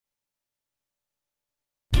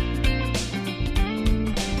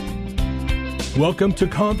Welcome to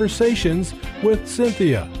Conversations with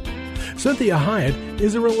Cynthia. Cynthia Hyatt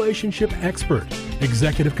is a relationship expert,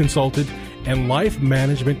 executive consultant, and life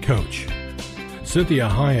management coach. Cynthia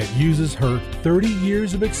Hyatt uses her 30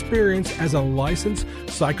 years of experience as a licensed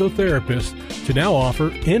psychotherapist to now offer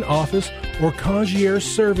in-office or concierge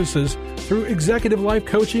services through executive life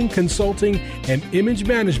coaching, consulting, and image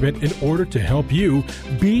management in order to help you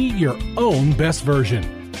be your own best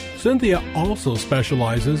version. Cynthia also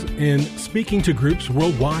specializes in speaking to groups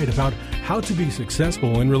worldwide about how to be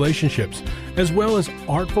successful in relationships, as well as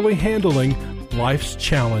artfully handling life's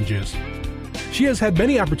challenges. She has had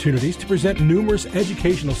many opportunities to present numerous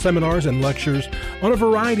educational seminars and lectures on a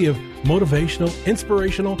variety of motivational,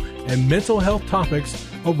 inspirational, and mental health topics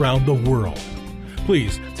around the world.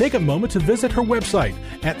 Please take a moment to visit her website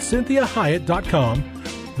at CynthiaHyatt.com.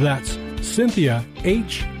 That's Cynthia,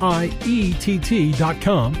 HIETT.com.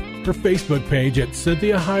 Her Facebook page at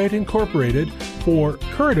Cynthia Hyatt Incorporated for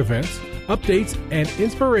current events, updates, and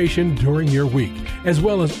inspiration during your week, as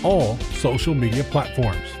well as all social media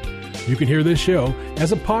platforms. You can hear this show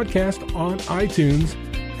as a podcast on iTunes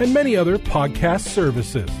and many other podcast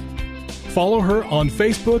services. Follow her on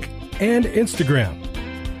Facebook and Instagram.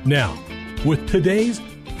 Now, with today's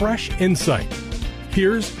fresh insight,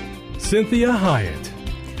 here's Cynthia Hyatt.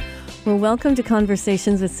 Well, welcome to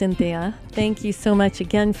Conversations with Cynthia. Thank you so much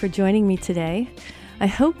again for joining me today. I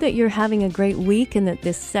hope that you're having a great week and that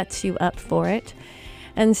this sets you up for it.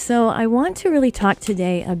 And so I want to really talk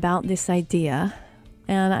today about this idea.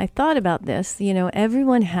 And I thought about this,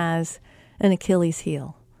 everyone has an Achilles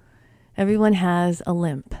heel. Everyone has a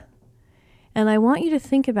limp. And I want you to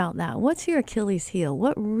think about that. What's your Achilles heel?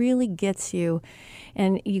 What really gets you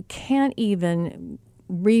and you can't even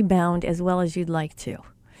rebound as well as you'd like to?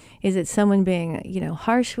 Is it someone being,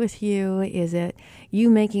 harsh with you? Is it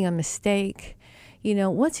you making a mistake?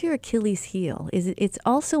 What's your Achilles heel? It's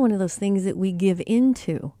also one of those things that we give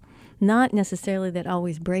into, not necessarily that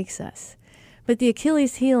always breaks us. But the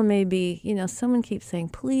Achilles heel may be, someone keeps saying,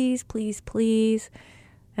 please, please, please,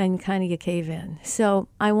 and kind of you cave in. So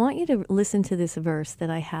I want you to listen to this verse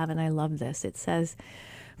that I have, and I love this. It says,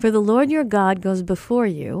 "For the Lord your God goes before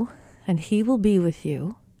you, and he will be with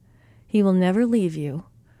you. He will never leave you,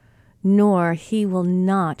 nor he will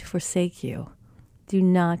not forsake you. Do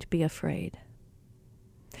not be afraid."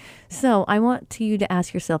 So I want you to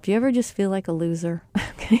ask yourself, do you ever just feel like a loser?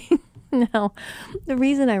 Okay. Now, the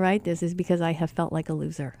reason I write this is because I have felt like a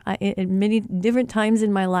loser. At many different times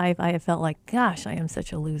in my life, I have felt like, gosh, I am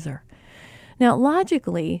such a loser. Now,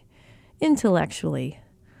 logically, intellectually,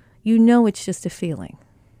 it's just a feeling.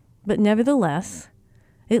 But nevertheless,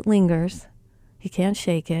 it lingers. You can't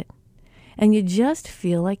shake it. And you just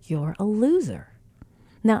feel like you're a loser.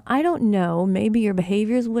 Now, I don't know. Maybe your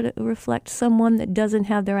behaviors would reflect someone that doesn't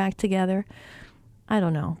have their act together. I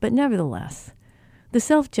don't know. But nevertheless, the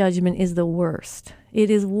self-judgment is the worst. It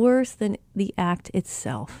is worse than the act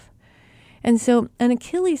itself. And so an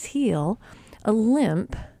Achilles heel, a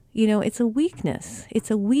limp, it's a weakness. It's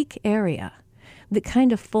a weak area that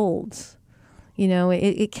kind of folds.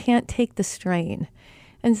 It can't take the strain.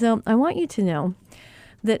 And so I want you to know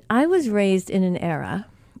that I was raised in an era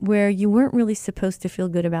where you weren't really supposed to feel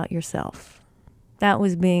good about yourself. That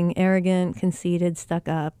was being arrogant, conceited, stuck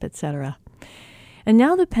up, etc. And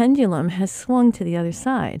now the pendulum has swung to the other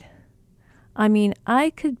side.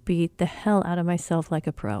 I could beat the hell out of myself like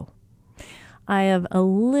a pro. I have a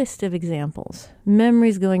list of examples,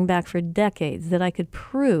 memories going back for decades that I could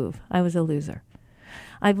prove I was a loser.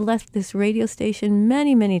 I've left this radio station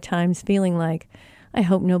many, many times feeling like, I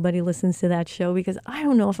hope nobody listens to that show because I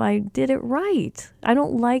don't know if I did it right. I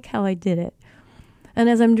don't like how I did it. And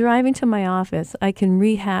as I'm driving to my office, I can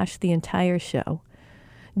rehash the entire show,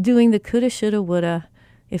 doing the coulda, shoulda, woulda,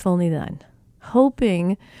 if only then,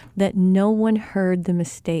 hoping that no one heard the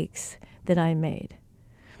mistakes that I made.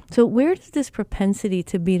 So where does this propensity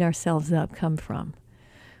to beat ourselves up come from?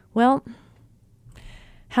 Well,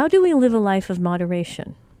 how do we live a life of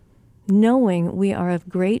moderation, knowing we are of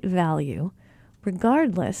great value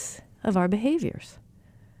regardless of our behaviors,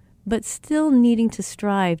 but still needing to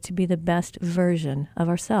strive to be the best version of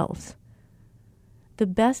ourselves, the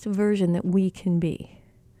best version that we can be?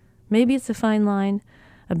 Maybe it's a fine line,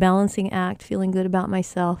 a balancing act, feeling good about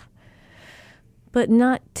myself, but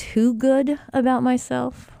not too good about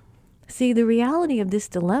myself. See, the reality of this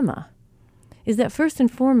dilemma is that first and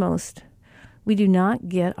foremost, we do not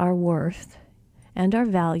get our worth and our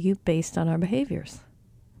value based on our behaviors.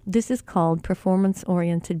 This is called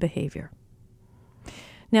performance-oriented behavior.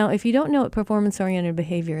 Now, if you don't know what performance-oriented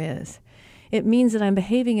behavior is, it means that I'm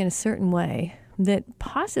behaving in a certain way that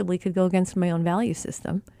possibly could go against my own value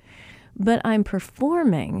system, but I'm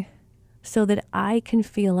performing so that I can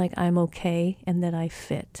feel like I'm okay and that I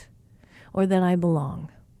fit, or that I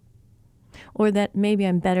belong, or that maybe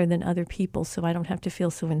I'm better than other people so I don't have to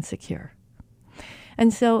feel so insecure.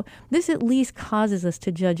 And so this at least causes us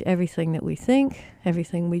to judge everything that we think,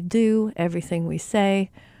 everything we do, everything we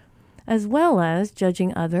say, as well as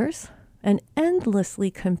judging others and endlessly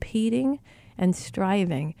competing and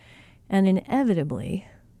striving and inevitably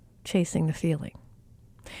chasing the feeling.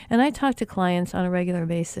 And I talk to clients on a regular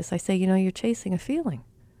basis. I say, you're chasing a feeling.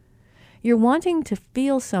 You're wanting to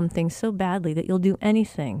feel something so badly that you'll do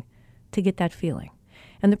anything to get that feeling.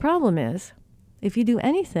 And the problem is, if you do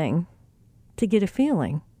anything to get a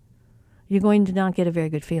feeling, you're going to not get a very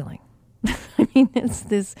good feeling. I mean, it's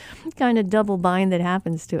this kind of double bind that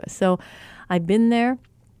happens to us. So I've been there.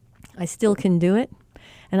 I still can do it.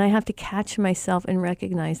 And I have to catch myself and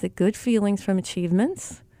recognize that good feelings from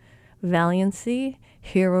achievements, valiancy,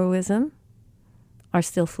 heroism are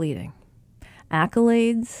still fleeting.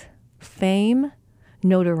 Accolades, fame,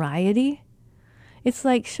 notoriety, it's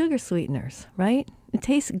like sugar sweeteners, right? It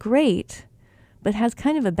tastes great, but has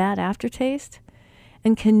kind of a bad aftertaste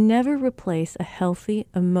and can never replace a healthy,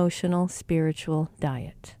 emotional, spiritual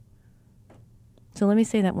diet. So let me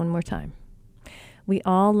say that one more time. We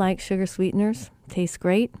all like sugar sweeteners, tastes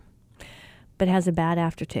great, but has a bad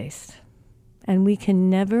aftertaste. And we can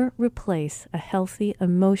never replace a healthy,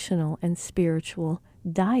 emotional, and spiritual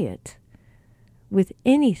diet with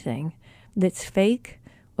anything that's fake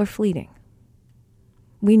or fleeting.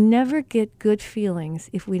 We never get good feelings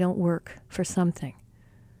if we don't work for something.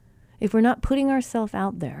 If we're not putting ourselves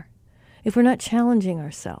out there, if we're not challenging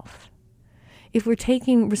ourselves, if we're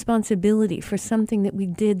taking responsibility for something that we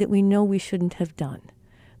did that we know we shouldn't have done.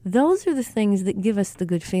 Those are the things that give us the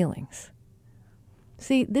good feelings.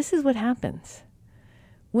 See, this is what happens.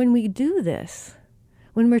 When we do this,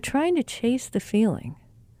 when we're trying to chase the feeling,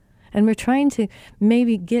 and we're trying to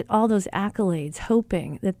maybe get all those accolades,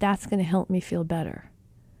 hoping that that's going to help me feel better,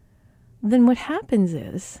 then what happens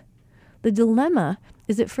is, the dilemma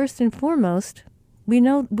is that first and foremost, we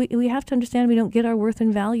know we have to understand we don't get our worth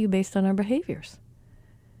and value based on our behaviors.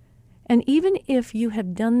 And even if you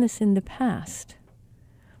have done this in the past,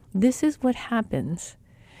 this is what happens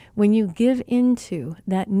when you give into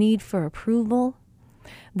that need for approval,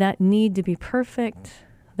 that need to be perfect,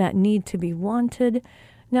 that need to be wanted.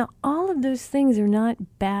 Now, all of those things are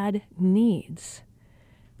not bad needs,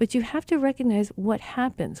 but you have to recognize what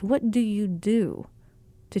happens. What do you do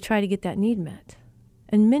to try to get that need met?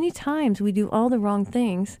 And many times we do all the wrong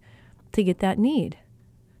things to get that need.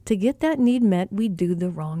 To get that need met, we do the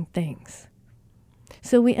wrong things.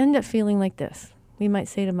 So we end up feeling like this. We might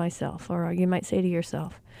say to myself, or you might say to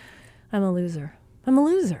yourself, I'm a loser. I'm a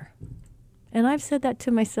loser. And I've said that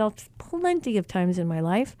to myself plenty of times in my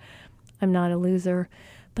life. I'm not a loser,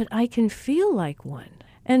 but I can feel like one.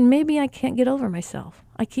 And maybe I can't get over myself.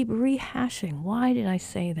 I keep rehashing. Why did I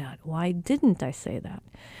say that? Why didn't I say that?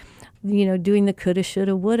 Doing the coulda,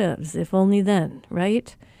 shoulda, wouldas, if only then,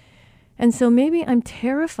 right? And so maybe I'm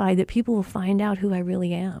terrified that people will find out who I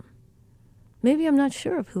really am. Maybe I'm not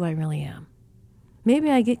sure of who I really am.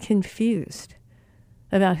 Maybe I get confused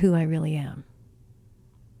about who I really am.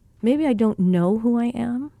 Maybe I don't know who I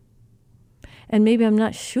am. And maybe I'm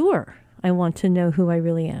not sure I want to know who I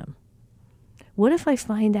really am. What if I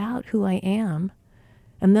find out who I am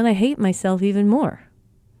and then I hate myself even more?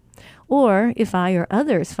 Or if I or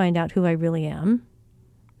others find out who I really am,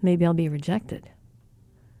 maybe I'll be rejected.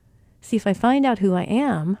 See, if I find out who I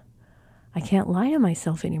am, I can't lie to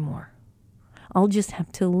myself anymore. I'll just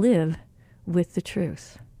have to live with the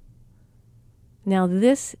truth. Now,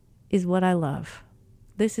 this is what I love.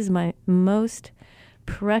 This is my most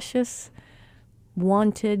precious,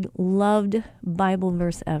 wanted, loved Bible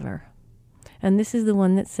verse ever. And this is the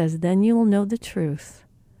one that says, then you will know the truth,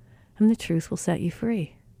 and the truth will set you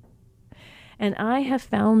free. And I have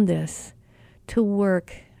found this to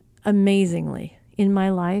work amazingly in my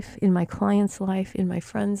life, in my clients' life, in my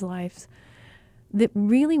friends' lives, that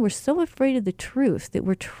really we're so afraid of the truth that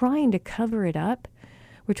we're trying to cover it up.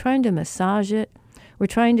 We're trying to massage it. We're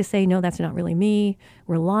trying to say, no, that's not really me.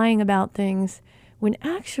 We're lying about things. When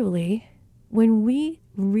actually, when we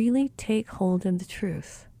really take hold of the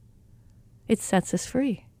truth, it sets us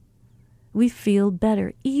free. We feel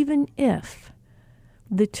better, even if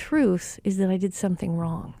the truth is that I did something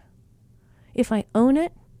wrong. If I own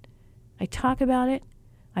it, I talk about it,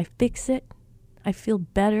 I fix it, I feel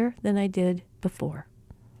better than I did before.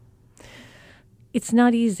 It's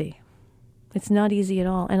not easy. It's not easy at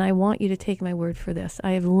all. And I want you to take my word for this.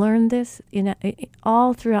 I have learned this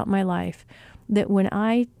all throughout my life, that when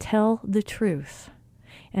I tell the truth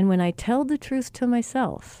And when I tell the truth to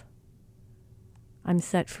myself, I'm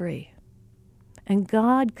set free. And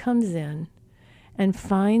God comes in and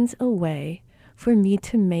finds a way for me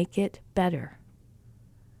to make it better.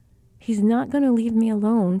 He's not going to leave me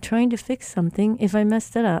alone trying to fix something if I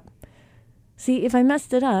messed it up. See, if I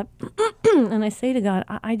messed it up and I say to God,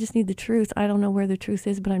 I just need the truth. I don't know where the truth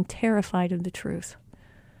is, but I'm terrified of the truth.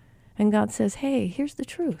 And God says, hey, here's the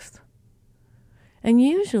truth. And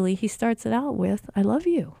usually he starts it out with, I love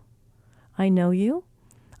you. I know you.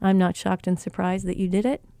 I'm not shocked and surprised that you did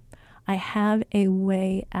it. I have a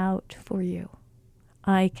way out for you.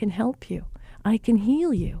 I can help you. I can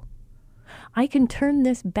heal you. I can turn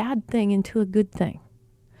this bad thing into a good thing.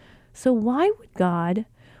 So why would God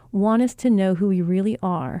want us to know who we really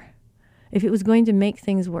are if it was going to make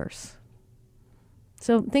things worse?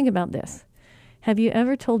 So think about this. Have you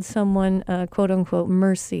ever told someone a quote-unquote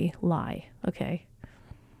mercy lie? Okay.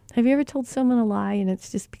 Have you ever told someone a lie and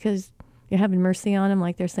it's just because you're having mercy on them,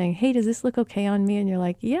 like they're saying, hey, does this look okay on me? And you're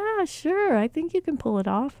like, yeah, sure, I think you can pull it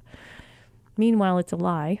off. Meanwhile, it's a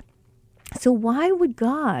lie. So why would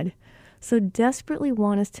God so desperately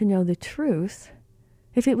want us to know the truth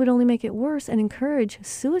if it would only make it worse and encourage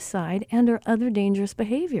suicide and or other dangerous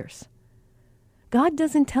behaviors? God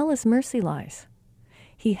doesn't tell us mercy lies.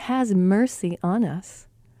 He has mercy on us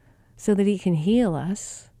so that he can heal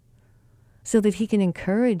us, so that he can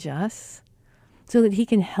encourage us, so that he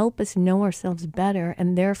can help us know ourselves better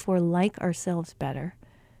and therefore like ourselves better.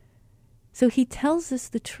 So he tells us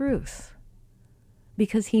the truth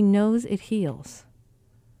because he knows it heals.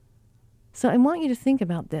 So I want you to think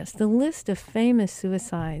about this. The list of famous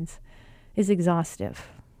suicides is exhaustive,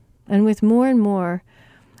 and with more and more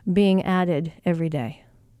being added every day.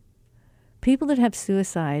 People that have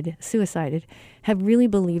suicided have really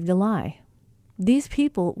believed a lie. These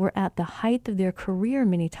people were at the height of their career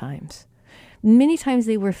many times. Many times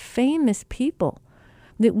they were famous people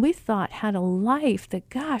that we thought had a life that,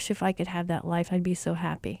 gosh, if I could have that life, I'd be so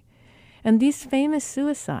happy. And these famous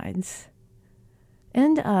suicides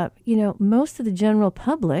end up, most of the general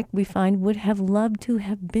public, we find, would have loved to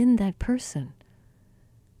have been that person.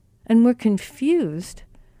 And we're confused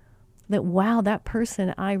that, wow, that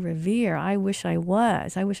person I revere, I wish I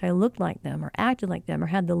was. I wish I looked like them or acted like them or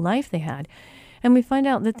had the life they had. And we find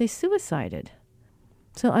out that they suicided.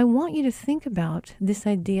 So I want you to think about this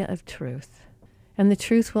idea of truth. And the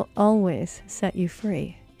truth will always set you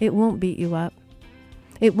free. It won't beat you up.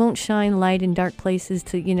 It won't shine light in dark places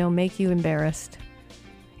to, make you embarrassed.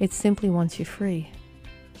 It simply wants you free.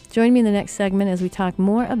 Join me in the next segment as we talk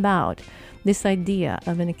more about this idea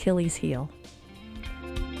of an Achilles heel.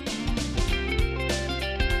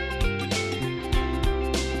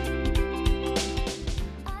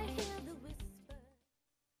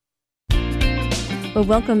 Well,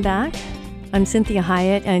 welcome back. I'm Cynthia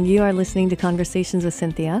Hyatt, and you are listening to Conversations with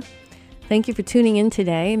Cynthia. Thank you for tuning in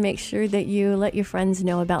today. Make sure that you let your friends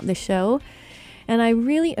know about the show. And I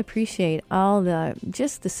really appreciate all the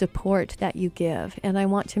support that you give. And I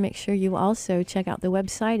want to make sure you also check out the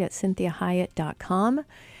website at cynthiahiett.com.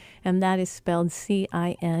 And that is spelled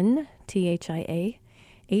CINTHIAHIETT.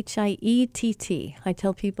 I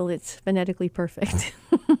tell people it's phonetically perfect.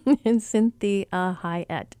 And Cynthia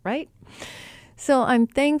Hyatt, right? So I'm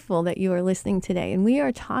thankful that you are listening today. And we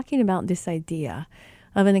are talking about this idea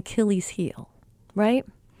of an Achilles heel, right?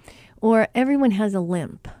 Or everyone has a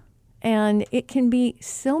limp. And it can be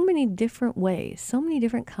so many different ways, so many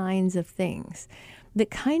different kinds of things that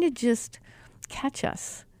kind of just catch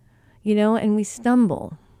us, and we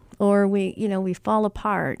stumble, or we fall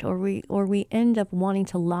apart, or we end up wanting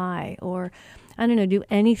to lie, or do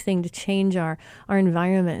anything to change our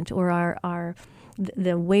environment or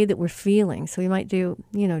the way that we're feeling. So we might do,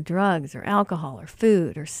 drugs or alcohol or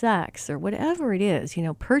food or sex or whatever it is,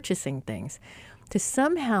 purchasing things to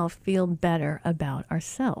somehow feel better about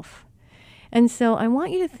ourselves. And so I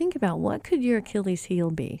want you to think about, what could your Achilles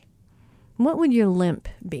heel be? What would your limp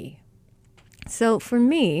be? So for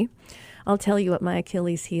me, I'll tell you what my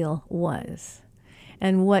Achilles heel was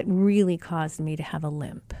and what really caused me to have a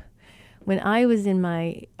limp. When I was in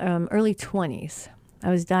my early 20s, I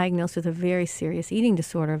was diagnosed with a very serious eating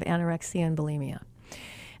disorder of anorexia and bulimia.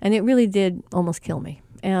 And it really did almost kill me.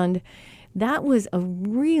 And that was a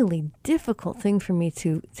really difficult thing for me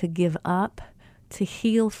to give up, to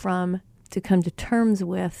heal from, to come to terms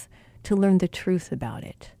with, to learn the truth about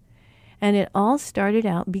it. And it all started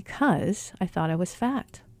out because I thought I was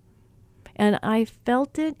fat. And I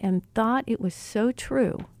felt it and thought it was so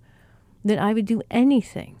true that I would do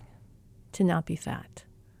anything to not be fat.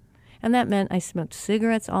 And that meant I smoked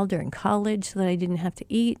cigarettes all during college so that I didn't have to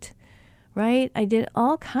eat, right? I did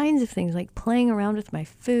all kinds of things like playing around with my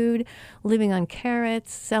food, living on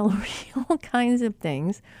carrots, celery, all kinds of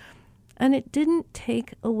things. And it didn't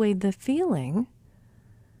take away the feeling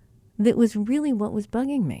that was really what was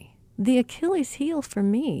bugging me. The Achilles heel for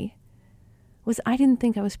me was I didn't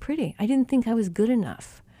think I was pretty. I didn't think I was good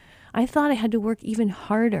enough. I thought I had to work even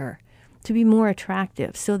harder to be more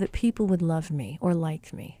attractive so that people would love me or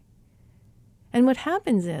like me. And what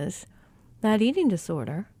happens is that eating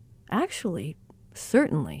disorder actually,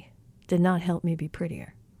 certainly, did not help me be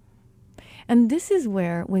prettier. And this is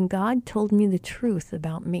where, when God told me the truth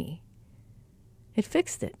about me, it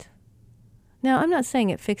fixed it. Now, I'm not saying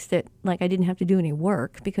it fixed it like I didn't have to do any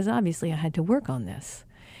work, because obviously I had to work on this.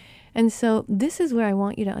 And so this is where I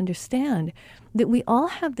want you to understand that we all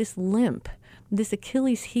have this limp, this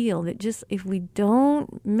Achilles heel that just, if we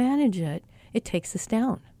don't manage it, it takes us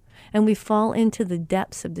down. And we fall into the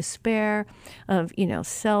depths of despair, of,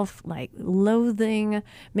 self-loathing.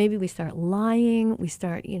 Maybe we start lying. We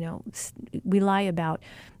start, we lie about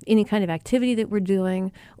any kind of activity that we're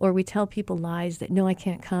doing, or we tell people lies that, no, I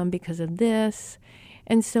can't come because of this.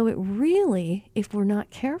 And so it really, if we're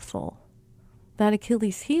not careful, that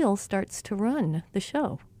Achilles heel starts to run the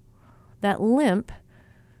show. That limp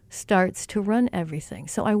starts to run everything.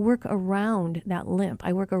 So I work around that limp.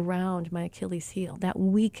 I work around my Achilles heel, that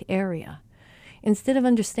weak area. Instead of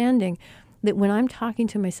understanding that when I'm talking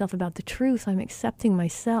to myself about the truth, I'm accepting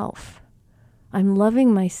myself. I'm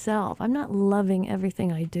loving myself. I'm not loving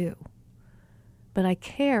everything I do, but I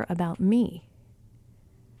care about me.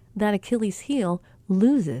 That Achilles heel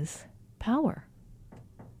loses power.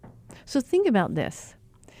 So think about this.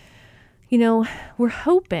 We're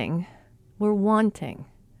hoping, we're wanting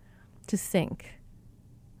to think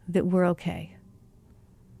that we're okay,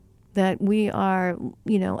 that we are,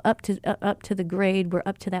 up to the grade, we're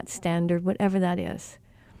up to that standard, whatever that is.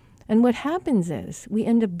 And what happens is we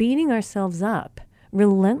end up beating ourselves up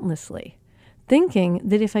relentlessly, thinking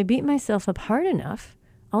that if I beat myself up hard enough,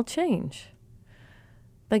 I'll change.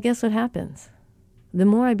 But guess what happens? The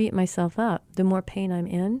more I beat myself up, the more pain I'm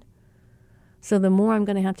in. So the more I'm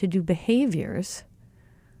going to have to do behaviors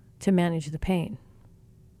to manage the pain.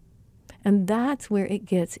 And that's where it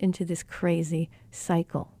gets into this crazy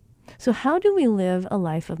cycle. So how do we live a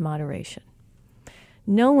life of moderation?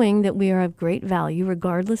 Knowing that we are of great value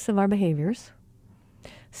regardless of our behaviors,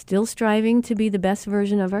 still striving to be the best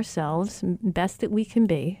version of ourselves, best that we can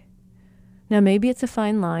be. Now, maybe it's a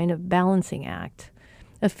fine line of balancing act,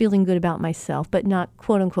 of feeling good about myself, but not,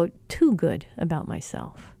 quote unquote, too good about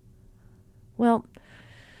myself. Well,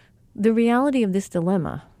 the reality of this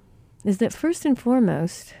dilemma is that first and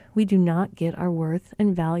foremost, we do not get our worth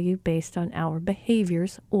and value based on our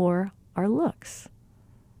behaviors or our looks,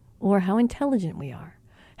 or how intelligent we are,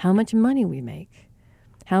 how much money we make,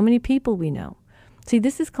 how many people we know. See,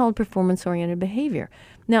 this is called performance-oriented behavior.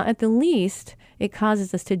 Now, at the least, it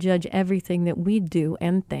causes us to judge everything that we do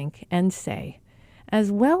and think and say,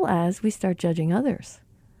 as well as we start judging others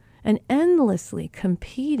and endlessly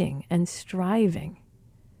competing and striving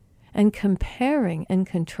and comparing and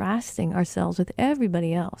contrasting ourselves with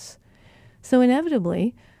everybody else. So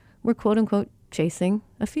inevitably, we're quote-unquote chasing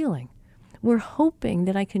a feeling. We're hoping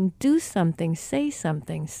that I can do something, say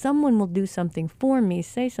something, someone will do something for me,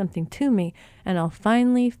 say something to me, and I'll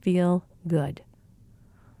finally feel good.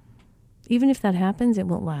 Even if that happens, it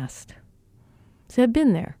won't last. So I've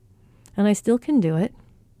been there, and I still can do it,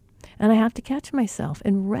 and I have to catch myself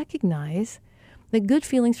and recognize that good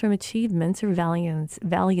feelings from achievements or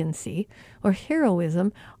valiancy or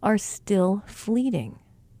heroism are still fleeting.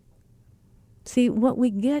 See, what we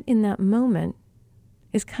get in that moment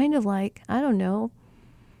is kind of like, I don't know,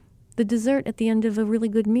 the dessert at the end of a really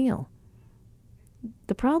good meal.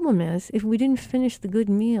 The problem is, if we didn't finish the good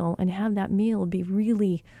meal and have that meal be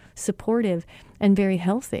really supportive and very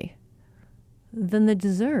healthy, then the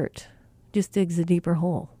dessert just digs a deeper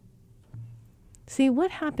hole. See,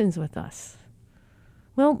 what happens with us?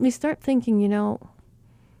 Well, we start thinking,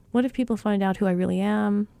 what if people find out who I really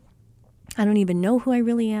am? I don't even know who I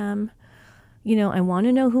really am. I want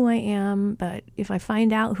to know who I am, but if I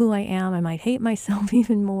find out who I am, I might hate myself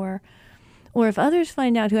even more. Or if others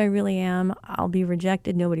find out who I really am, I'll be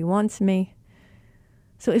rejected. Nobody wants me.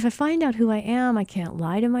 So if I find out who I am, I can't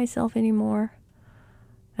lie to myself anymore.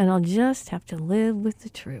 And I'll just have to live with the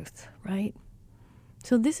truth, right?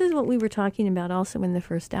 So this is what we were talking about also in the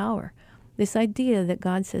first hour. This idea that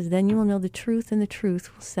God says, then you will know the truth and the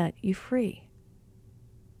truth will set you free.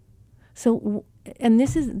 So, and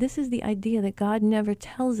this is the idea that God never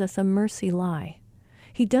tells us a mercy lie.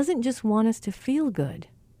 He doesn't just want us to feel good.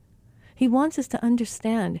 He wants us to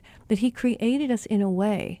understand that he created us in a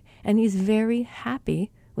way, and he's very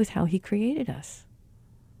happy with how he created us.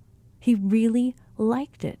 He really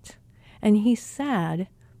liked it, and he's sad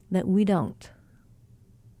that we don't.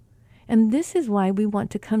 And this is why we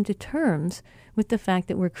want to come to terms with the fact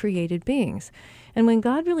that we're created beings. And when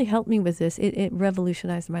God really helped me with this, it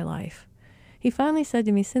revolutionized my life. He finally said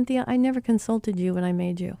to me, Cynthia, I never consulted you when I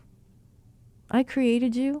made you. I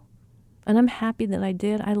created you, and I'm happy that I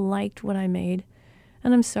did. I liked what I made,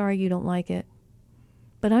 and I'm sorry you don't like it.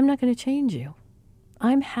 But I'm not going to change you.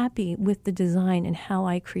 I'm happy with the design and how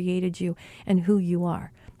I created you and who you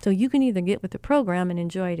are. So you can either get with the program and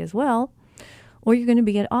enjoy it as well, or you're going to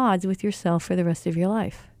be at odds with yourself for the rest of your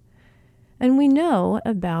life. And we know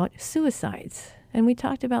about suicides. And we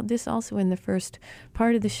talked about this also in the first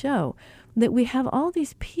part of the show, that we have all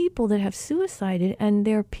these people that have suicided, and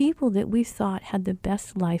they're people that we thought had the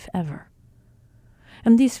best life ever.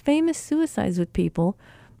 And these famous suicides with people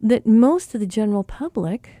that most of the general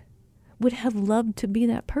public would have loved to be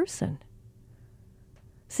that person.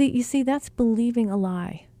 You see, that's believing a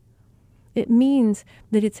lie. It means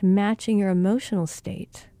that it's matching your emotional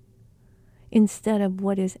state instead of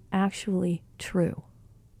what is actually true.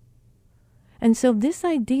 And so this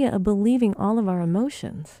idea of believing all of our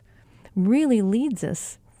emotions really leads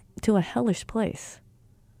us to a hellish place.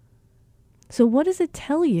 So what does it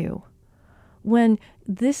tell you when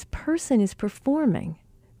this person is performing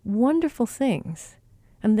wonderful things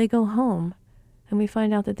and they go home and we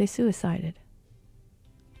find out that they suicided?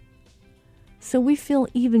 So we feel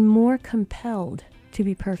even more compelled to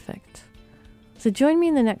be perfect. So join me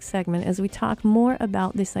in the next segment as we talk more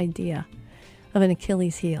about this idea of an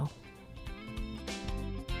Achilles heel.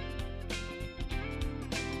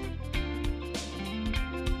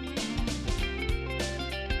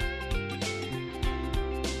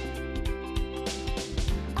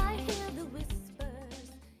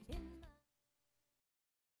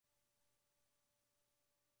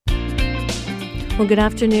 Well, good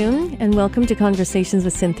afternoon, and welcome to Conversations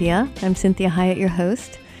with Cynthia. I'm Cynthia Hyatt, your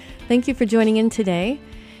host. Thank you for joining in today.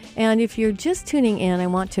 And if you're just tuning in, I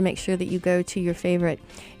want to make sure that you go to your favorite,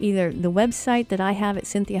 either the website that I have at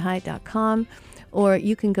cynthiahyatt.com, or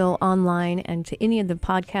you can go online and to any of the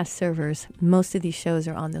podcast servers. Most of these shows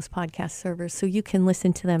are on those podcast servers, so you can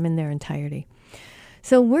listen to them in their entirety.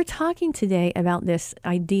 So we're talking today about this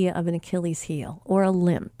idea of an Achilles heel or a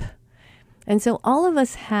limp. And so all of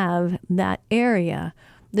us have that area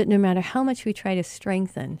that no matter how much we try to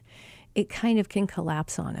strengthen, it kind of can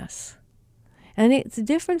collapse on us. And it's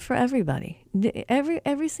different for everybody.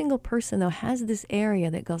 Every single person, though, has this area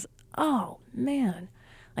that goes, oh, man,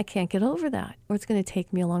 I can't get over that, or it's going to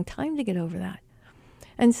take me a long time to get over that.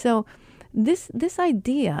 And so this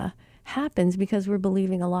idea happens because we're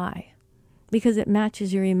believing a lie, because it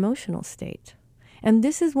matches your emotional state. And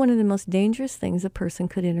this is one of the most dangerous things a person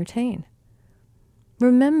could entertain.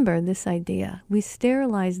 Remember this idea. We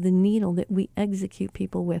sterilize the needle that we execute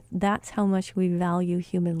people with. That's how much we value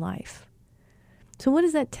human life. So what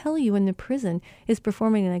does that tell you when the prison is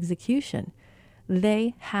performing an execution?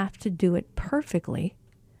 They have to do it perfectly,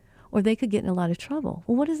 or they could get in a lot of trouble.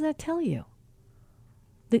 Well, what does that tell you?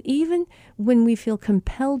 That even when we feel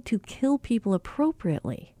compelled to kill people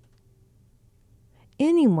appropriately,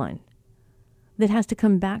 anyone that has to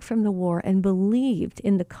come back from the war and believed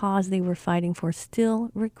in the cause they were fighting for still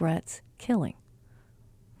regrets killing.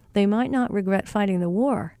 They might not regret fighting the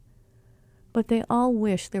war, but they all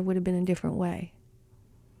wish there would have been a different way.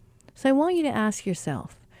 So I want you to ask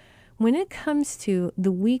yourself, when it comes to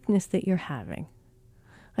the weakness that you're having,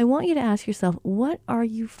 I want you to ask yourself, what are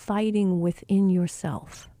you fighting within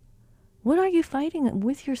yourself? What are you fighting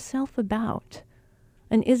with yourself about?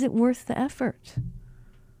 And is it worth the effort?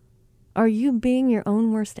 Are you being your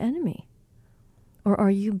own worst enemy? Or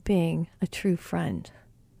are you being a true friend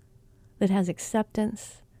that has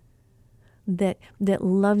acceptance, that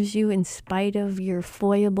loves you in spite of your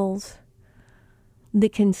foibles,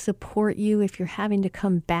 that can support you if you're having to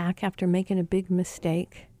come back after making a big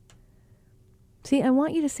mistake? See, I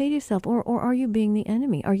want you to say to yourself, or are you being the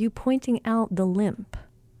enemy? Are you pointing out the limp?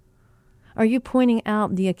 Are you pointing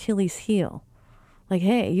out the Achilles heel? Like,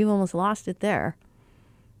 hey, you almost lost it there.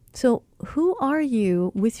 So who are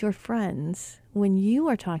you with your friends when you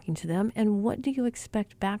are talking to them, and what do you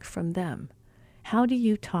expect back from them? How do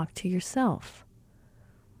you talk to yourself?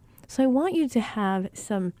 So I want you to have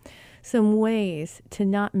some ways to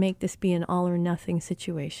not make this be an all or nothing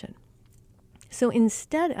situation. So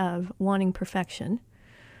instead of wanting perfection,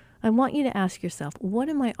 I want you to ask yourself, what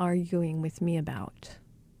am I arguing with me about?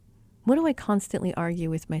 What do I constantly argue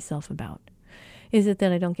with myself about? Is it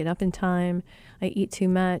that I don't get up in time, I eat too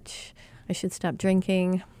much, I should stop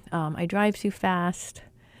drinking. I drive too fast.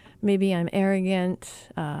 Maybe I'm arrogant.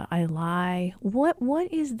 I lie.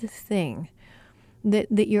 What is the thing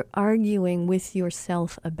that you're arguing with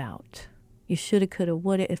yourself about? You shoulda, coulda,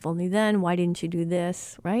 woulda, if only then. Why didn't you do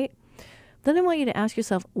this, right? Then I want you to ask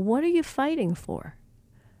yourself, what are you fighting for?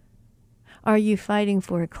 Are you fighting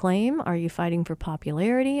for acclaim? Are you fighting for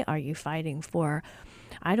popularity? Are you fighting for,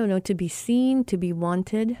 I don't know, to be seen, to be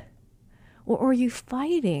wanted? Or are you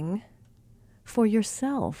fighting for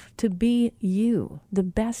yourself, to be you, the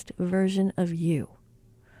best version of you?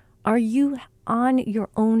 Are you on your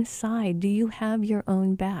own side? Do you have your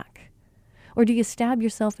own back? Or do you stab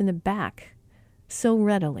yourself in the back so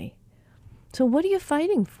readily? So what are you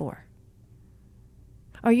fighting for?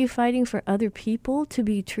 Are you fighting for other people to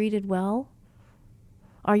be treated well?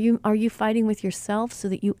 Are you fighting with yourself so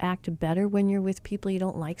that you act better when you're with people you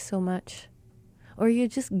don't like so much? Or are you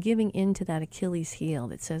just giving in to that Achilles heel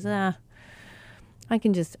that says, I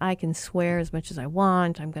can swear as much as I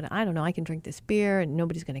want. I can drink this beer and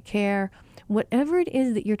nobody's going to care. Whatever it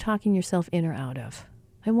is that you're talking yourself in or out of,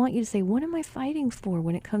 I want you to say, what am I fighting for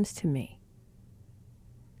when it comes to me?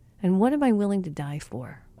 And what am I willing to die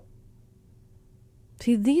for?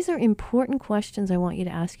 See, these are important questions I want you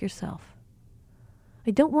to ask yourself. I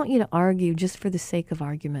don't want you to argue just for the sake of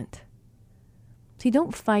argument. See,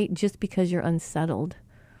 don't fight just because you're unsettled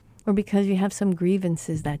or because you have some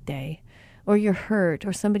grievances that day or you're hurt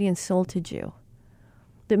or somebody insulted you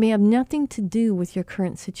that may have nothing to do with your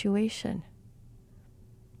current situation.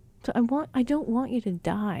 So I don't want you to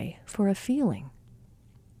die for a feeling.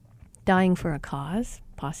 Dying for a cause,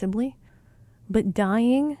 possibly, but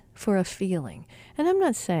dying for a feeling. And I'm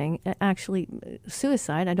not saying actually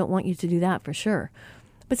suicide. I don't want you to do that for sure.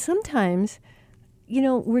 But sometimes,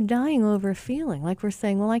 we're dying over a feeling. Like we're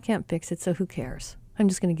saying, well, I can't fix it, so who cares? I'm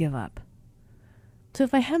just going to give up. So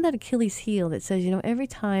if I have that Achilles heel that says, every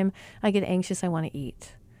time I get anxious, I want to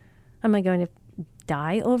eat. Am I going to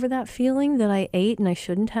die over that feeling that I ate and I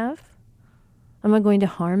shouldn't have? Am I going to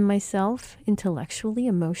harm myself intellectually,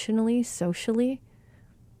 emotionally, socially?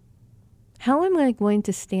 How am I going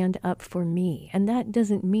to stand up for me? And that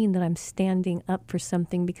doesn't mean that I'm standing up for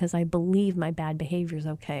something because I believe my bad behavior is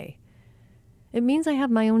okay. It means I have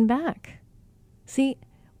my own back. See,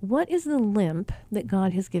 what is the limp that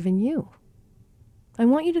God has given you? I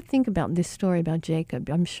want you to think about this story about Jacob.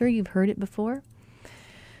 I'm sure you've heard it before.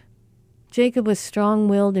 Jacob was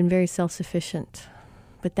strong-willed and very self-sufficient,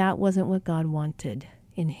 but that wasn't what God wanted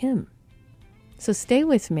in him. So stay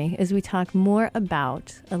with me as we talk more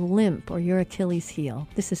about a limp or your Achilles heel.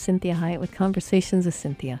 This is Cynthia Hiett with Conversations with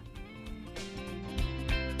Cynthia.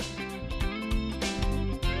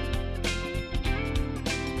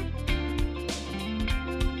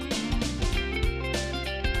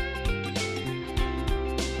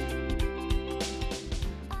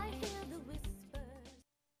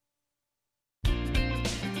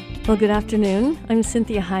 Well, good afternoon. I'm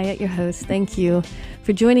Cynthia Hiett, your host. Thank you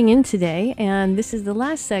for joining in today. And this is the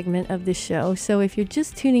last segment of this show. So if you're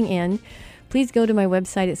just tuning in, please go to my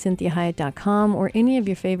website at cynthiahiett.com or any of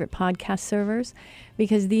your favorite podcast servers,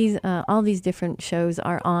 because all these different shows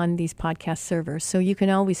are on these podcast servers, so you can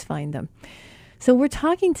always find them. So we're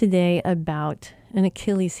talking today about an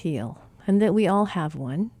Achilles heel, and that we all have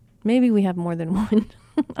one. Maybe we have more than one.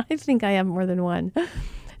 I think I have more than one.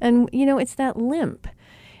 And, it's that limp.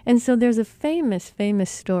 And so there's a famous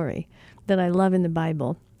story that I love in the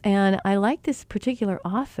Bible. And I like this particular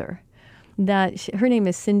author her name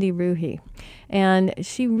is Cindy Ruhi. And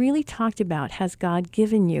she really talked about, has God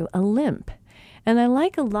given you a limp? And I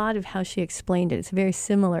like a lot of how she explained it. It's very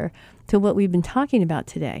similar to what we've been talking about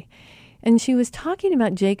today. And she was talking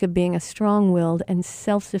about Jacob being a strong-willed and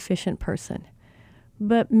self-sufficient person.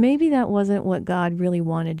 But maybe that wasn't what God really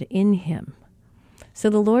wanted in him. So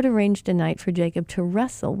the Lord arranged a night for Jacob to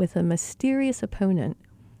wrestle with a mysterious opponent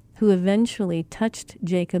who eventually touched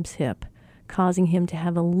Jacob's hip, causing him to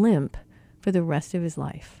have a limp for the rest of his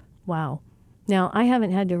life. Wow. Now, I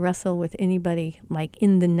haven't had to wrestle with anybody like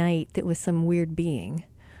in the night that was some weird being.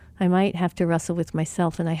 I might have to wrestle with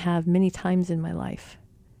myself, and I have many times in my life.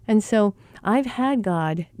 And so I've had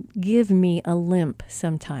God give me a limp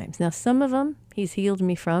sometimes. Now, some of them he's healed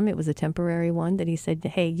me from. It was a temporary one that he said,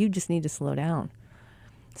 hey, you just need to slow down.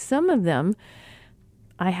 Some of them,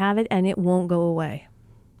 I have it and it won't go away.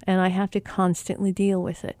 And I have to constantly deal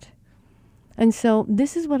with it. And so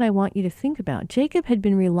this is what I want you to think about. Jacob had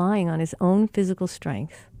been relying on his own physical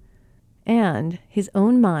strength and his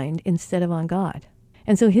own mind instead of on God.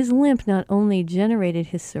 And so his limp not only generated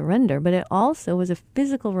his surrender, but it also was a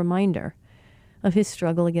physical reminder of his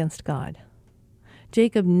struggle against God.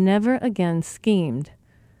 Jacob never again schemed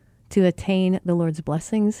to attain the Lord's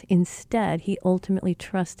blessings. Instead, he ultimately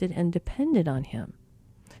trusted and depended on him.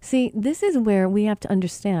 See, this is where we have to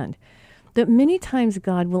understand that many times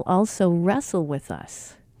God will also wrestle with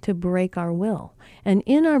us to break our will. And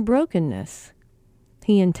in our brokenness,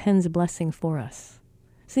 he intends blessing for us.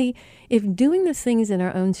 See, if doing the things in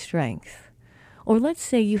our own strength, or let's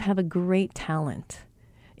say you have a great talent,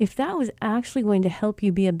 if that was actually going to help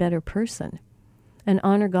you be a better person and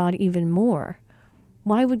honor God even more,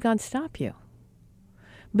 why would God stop you?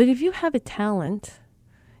 But if you have a talent,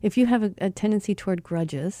 if you have a tendency toward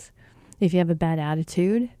grudges, if you have a bad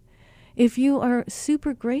attitude, if you are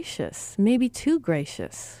super gracious, maybe too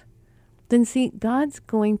gracious, then see, God's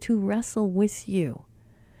going to wrestle with you.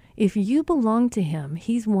 If you belong to him,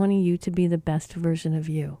 he's wanting you to be the best version of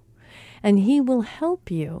you. And he will help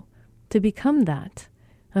you to become that.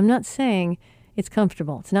 I'm not saying it's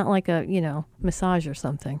comfortable. It's not like a, massage or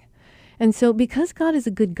something. And so because God is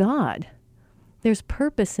a good God, there's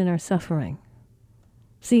purpose in our suffering.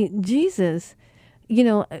 See, Jesus,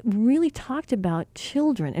 really talked about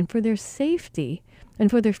children and for their safety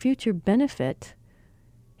and for their future benefit.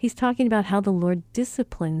 He's talking about how the Lord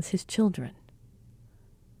disciplines his children.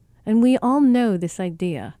 And we all know this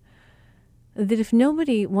idea that if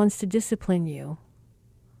nobody wants to discipline you,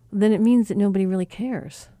 then it means that nobody really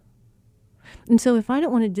cares. And so if I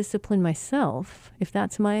don't want to discipline myself, if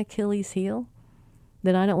that's my Achilles heel,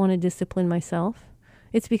 that I don't want to discipline myself,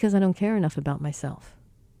 it's because I don't care enough about myself.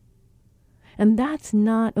 And that's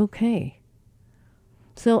not okay.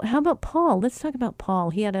 So how about Paul? Let's talk about Paul.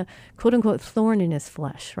 He had a quote-unquote thorn in his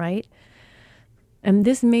flesh, right? And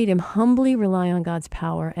this made him humbly rely on God's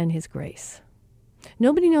power and his grace.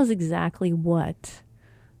 Nobody knows exactly what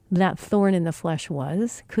that thorn in the flesh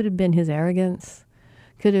was. Could have been his arrogance.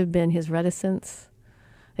 Could have been his reticence.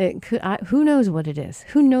 Who knows what it is?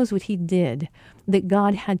 Who knows what he did that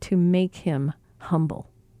God had to make him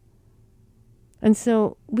humble? And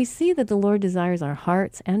so we see that the Lord desires our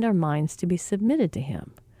hearts and our minds to be submitted to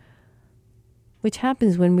him, which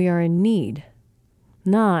happens when we are in need,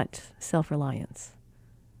 not self-reliance.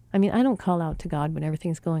 I mean, I don't call out to God when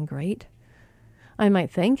everything's going great. I might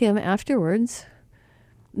thank him afterwards,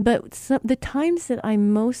 but the times that I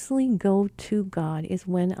mostly go to God is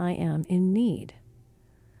when I am in need.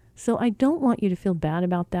 So I don't want you to feel bad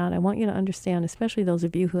about that. I want you to understand, especially those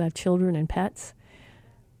of you who have children and pets,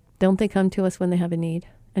 don't they come to us when they have a need?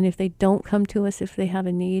 And if they don't come to us if they have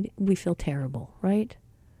a need, we feel terrible, right?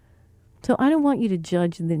 So I don't want you to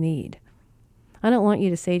judge the need. I don't want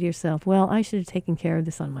you to say to yourself, well, I should have taken care of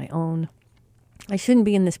this on my own. I shouldn't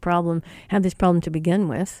be in this problem, have this problem to begin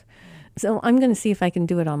with. So I'm going to see if I can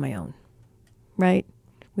do it on my own, right?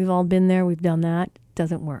 We've all been there. We've done that. It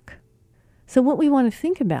doesn't work. So what we want to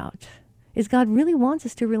think about is God really wants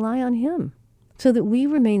us to rely on him so that we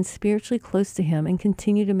remain spiritually close to him and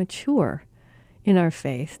continue to mature in our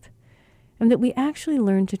faith and that we actually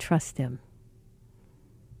learn to trust him.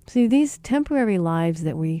 See, these temporary lives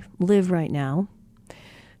that we live right now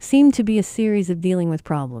seem to be a series of dealing with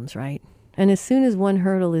problems, right? And as soon as one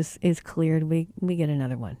hurdle is cleared, we get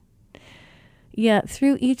another one. Yet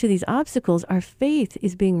through each of these obstacles, our faith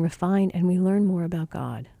is being refined and we learn more about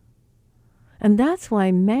God. And that's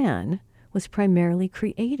why man was primarily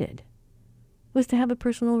created, was to have a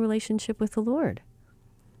personal relationship with the Lord.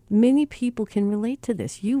 Many people can relate to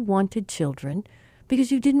this. You wanted children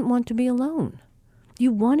because you didn't want to be alone.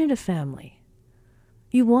 You wanted a family.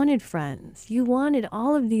 You wanted friends. You wanted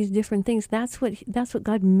all of these different things. That's what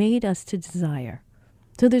God made us to desire.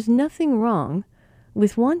 So there's nothing wrong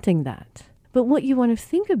with wanting that. But what you want to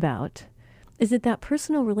think about is that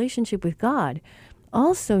personal relationship with God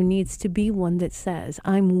also needs to be one that says,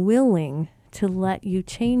 I'm willing to let you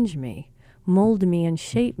change me, mold me, and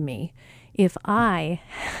shape me if I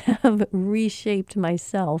have reshaped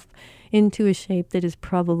myself into a shape that is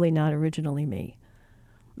probably not originally me.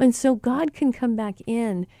 And so God can come back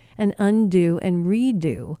in and undo and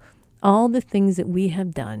redo all the things that we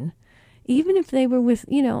have done, even if they were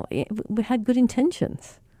had good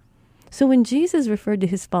intentions. So when Jesus referred to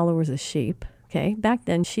his followers as sheep, okay, back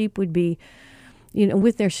then sheep would be,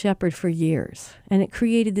 with their shepherd for years. And it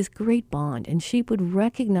created this great bond. And sheep would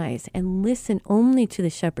recognize and listen only to the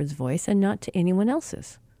shepherd's voice and not to anyone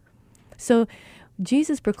else's. So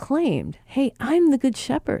Jesus proclaimed, hey, I'm the good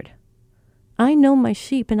shepherd. I know my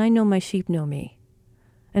sheep and I know my sheep know me.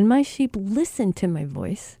 And my sheep listen to my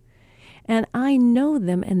voice and I know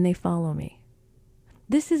them and they follow me.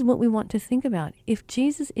 This is what we want to think about. If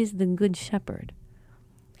Jesus is the good shepherd,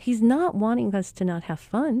 he's not wanting us to not have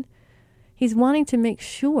fun. He's wanting to make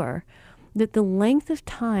sure that the length of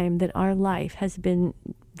time that our life has been,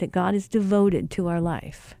 that God is devoted to our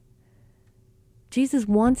life, Jesus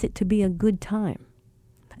wants it to be a good time.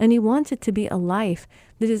 And he wants it to be a life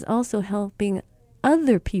that is also helping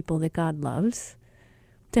other people that God loves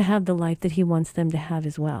to have the life that he wants them to have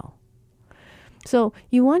as well. So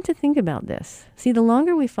you want to think about this. See, the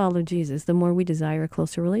longer we follow Jesus, the more we desire a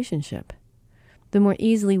closer relationship. The more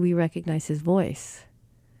easily we recognize his voice.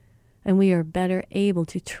 And we are better able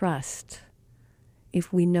to trust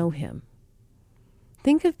if we know him.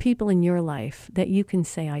 Think of people in your life that you can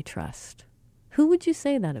say, I trust. Who would you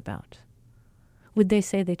say that about? Would they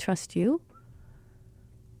say they trust you?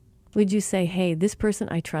 Would you say, hey, this person,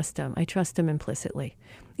 I trust them. I trust them implicitly.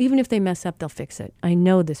 Even if they mess up, they'll fix it. I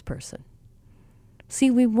know this person. See,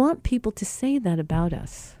 we want people to say that about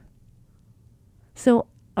us. So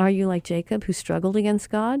are you like Jacob, who struggled against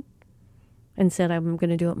God and said, I'm going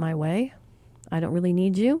to do it my way? I don't really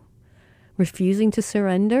need you. Refusing to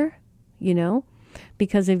surrender,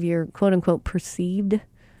 because of your quote unquote perceived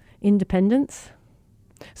independence.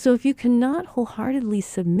 So if you cannot wholeheartedly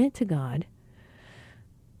submit to God,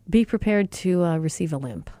 be prepared to receive a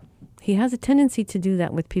limp. He has a tendency to do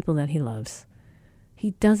that with people that he loves.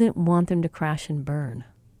 He doesn't want them to crash and burn.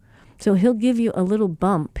 So he'll give you a little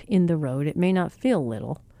bump in the road. It may not feel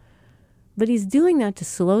little, but he's doing that to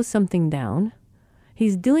slow something down.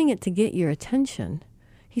 He's doing it to get your attention.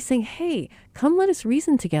 He's saying, hey, come let us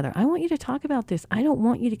reason together. I want you to talk about this. I don't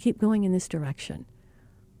want you to keep going in this direction.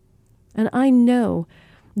 And I know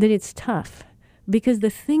that it's tough because the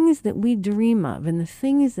things that we dream of and the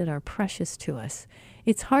things that are precious to us,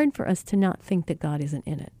 it's hard for us to not think that God isn't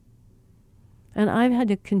in it. And I've had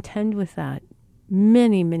to contend with that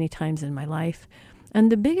many, many times in my life. And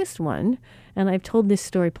the biggest one, and I've told this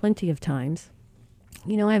story plenty of times,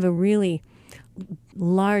 I have a really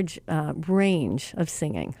large range of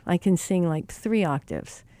singing. I can sing like 3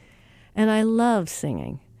 octaves. And I love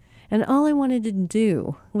singing. And all I wanted to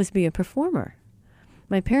do was be a performer.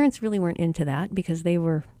 My parents really weren't into that because they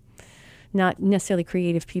were not necessarily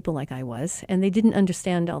creative people like I was. And they didn't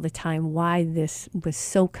understand all the time why this was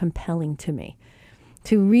so compelling to me,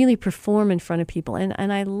 to really perform in front of people.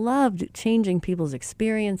 And I loved changing people's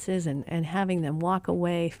experiences and having them walk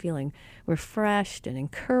away feeling refreshed and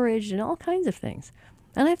encouraged and all kinds of things.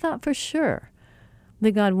 And I thought for sure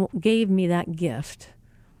that God gave me that gift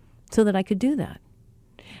so that I could do that.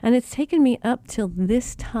 And it's taken me up till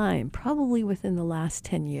this time, probably within the last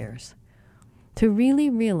 10 years, to really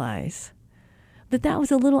realize that that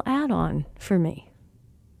was a little add-on for me.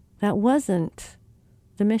 That wasn't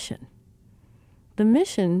the mission. The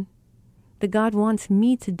mission that God wants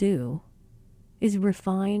me to do is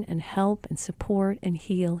refine and help and support and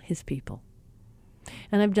heal his people.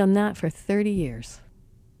 And I've done that for 30 years.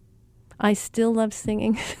 I still love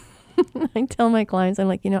singing. I tell my clients, I'm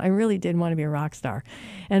like, I really did want to be a rock star.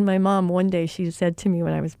 And my mom, one day, she said to me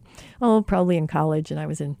when I was, probably in college, and I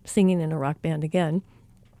was singing in a rock band again.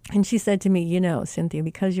 And she said to me, Cynthia,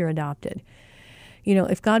 because you're adopted,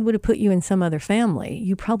 if God would have put you in some other family,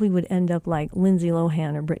 you probably would end up like Lindsay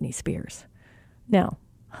Lohan or Britney Spears. Now,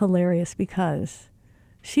 hilarious, because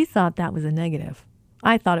she thought that was a negative.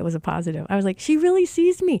 I thought it was a positive. I was like, she really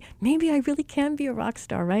sees me. Maybe I really can be a rock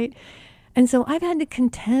star, right? And so I've had to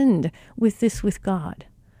contend with this with God.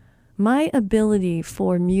 My ability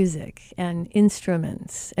for music and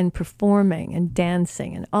instruments and performing and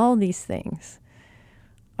dancing and all these things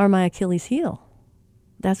are my Achilles heel.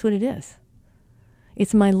 That's what it is.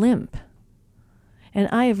 It's my limp. And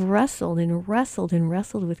I have wrestled and wrestled and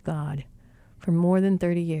wrestled with God for more than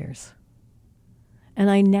 30 years. And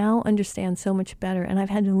I now understand so much better. And I've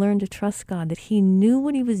had to learn to trust God that he knew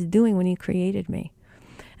what he was doing when he created me.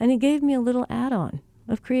 And he gave me a little add-on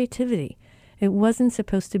of creativity. It wasn't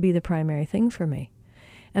supposed to be the primary thing for me.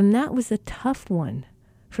 And that was a tough one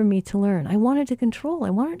for me to learn. I wanted to control. I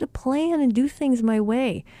wanted to plan and do things my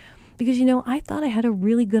way. Because, I thought I had a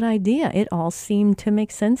really good idea. It all seemed to make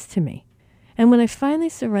sense to me. And when I finally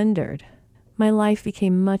surrendered, my life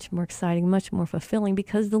became much more exciting, much more fulfilling,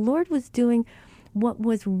 because the Lord was doing what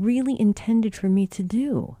was really intended for me to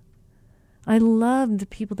do. I love the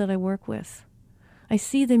people that I work with. I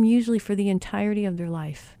see them usually for the entirety of their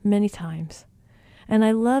life, many times. And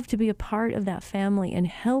I love to be a part of that family and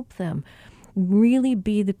help them really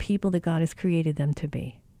be the people that God has created them to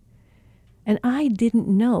be. And I didn't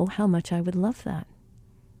know how much I would love that.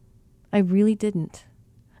 I really didn't,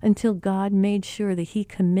 until God made sure that he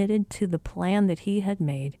committed to the plan that he had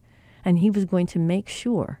made, and he was going to make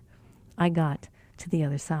sure I got to the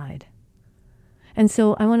other side. And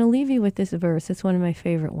so I want to leave you with this verse. It's one of my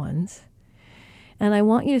favorite ones. And I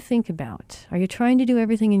want you to think about, are you trying to do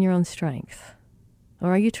everything in your own strength? Or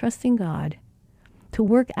are you trusting God to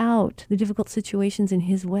work out the difficult situations in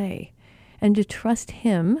his way and to trust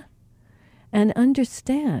Him and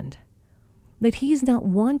understand that He's not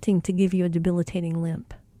wanting to give you a debilitating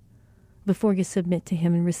limp before you submit to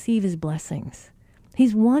Him and receive His blessings.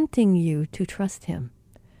 He's wanting you to trust Him.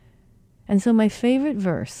 And so my favorite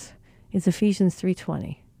verse is Ephesians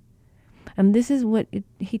 3:20. And this is what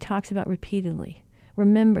he talks about repeatedly.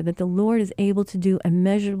 Remember that the Lord is able to do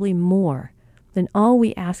immeasurably more than all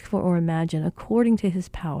we ask for or imagine, according to His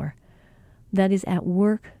power that is at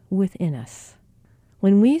work within us.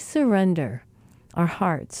 When we surrender our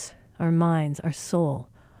hearts, our minds, our soul,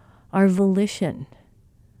 our volition,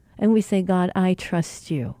 and we say, God, I trust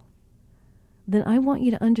you, then I want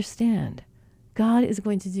you to understand God is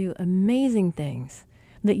going to do amazing things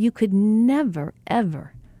that you could never,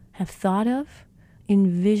 ever have thought of,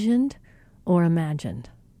 envisioned, or imagined.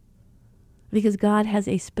 Because God has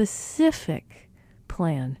a specific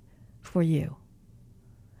plan for you.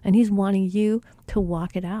 And He's wanting you to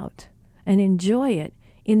walk it out and enjoy it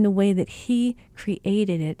in the way that He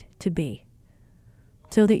created it to be.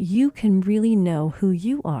 So that you can really know who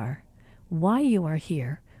you are, why you are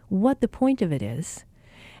here, what the point of it is,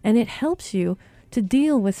 and it helps you to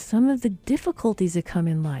deal with some of the difficulties that come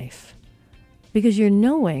in life because you're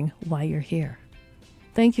knowing why you're here.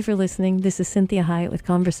 Thank you for listening. This is Cynthia Hiett with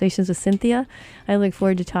Conversations with Cynthia. I look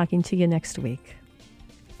forward to talking to you next week.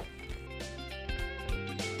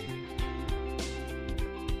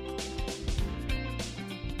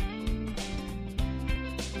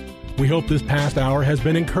 We hope this past hour has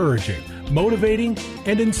been encouraging, motivating,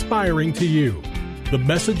 and inspiring to you. The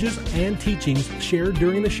messages and teachings shared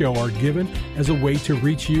during the show are given as a way to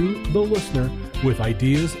reach you, the listener, with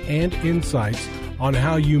ideas and insights on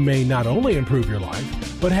how you may not only improve your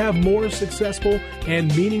life, but have more successful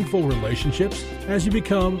and meaningful relationships as you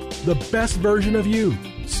become the best version of you.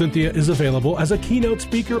 Cynthia is available as a keynote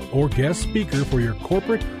speaker or guest speaker for your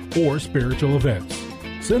corporate or spiritual events.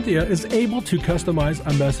 Cynthia is able to customize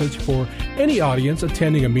a message for any audience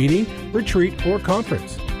attending a meeting, retreat, or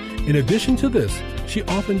conference. In addition to this, she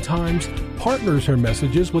oftentimes partners her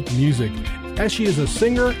messages with music, as she is a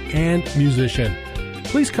singer and musician.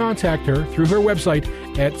 Please contact her through her website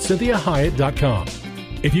at CynthiaHiett.com.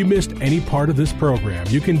 If you missed any part of this program,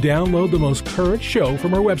 you can download the most current show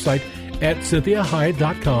from her website at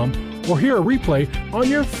CynthiaHiett.com or hear a replay on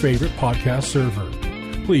your favorite podcast server.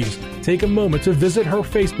 Please take a moment to visit her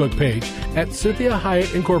Facebook page at Cynthia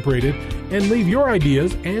Hiett Incorporated and leave your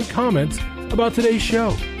ideas and comments about today's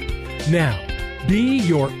show. Now, be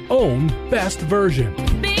your own best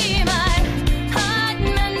version.